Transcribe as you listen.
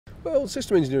Well,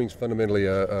 system engineering is fundamentally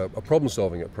a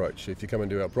problem-solving approach. If you come and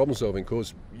do our problem-solving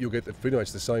course, you'll get pretty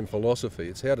much the same philosophy.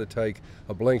 It's how to take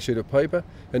a blank sheet of paper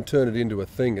and turn it into a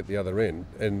thing at the other end,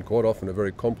 and quite often a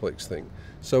very complex thing.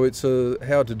 So it's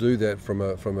how to do that from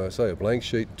a blank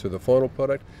sheet to the final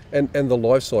product, and the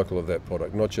life cycle of that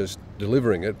product, not just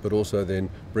delivering it, but also then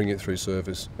bringing it through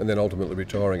service and then ultimately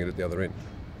retiring it at the other end.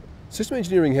 System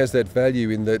engineering has that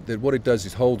value in that what it does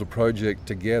is hold the project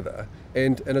together,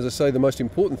 and as I say, the most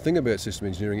important thing about system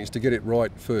engineering is to get it right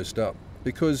first up.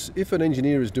 Because if an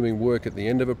engineer is doing work at the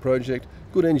end of a project,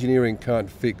 good engineering can't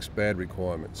fix bad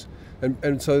requirements.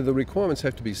 And so the requirements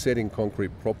have to be set in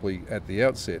concrete properly at the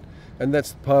outset, and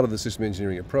that's part of the system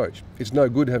engineering approach. It's no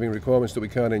good having requirements that we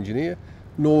can't engineer,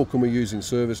 nor can we use in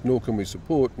service, nor can we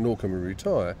support, nor can we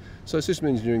retire. So system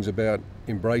engineering is about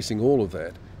embracing all of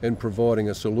that and providing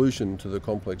a solution to the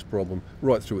complex problem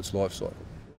right through its life cycle.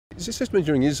 System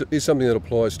engineering is something that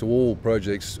applies to all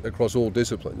projects across all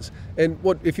disciplines, and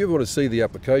if you ever want to see the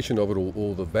application of it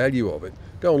or the value of it,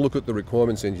 go and look at the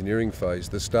requirements engineering phase,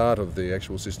 the start of the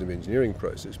actual system engineering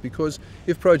process, because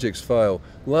if projects fail,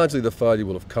 largely the failure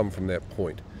will have come from that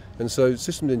point. And so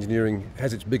systems engineering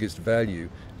has its biggest value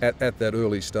at that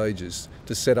early stages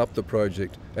to set up the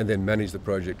project and then manage the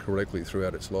project correctly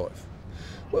throughout its life.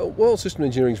 Well, while system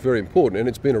engineering is very important, and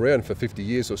it's been around for 50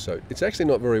 years or so, it's actually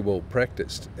not very well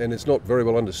practiced and it's not very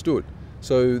well understood.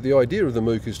 So the idea of the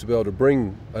MOOC is to be able to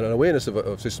bring an awareness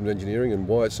of systems engineering and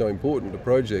why it's so important to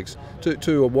projects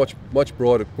to a much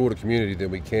broader community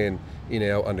than we can in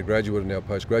our undergraduate and our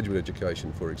postgraduate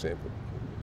education, for example.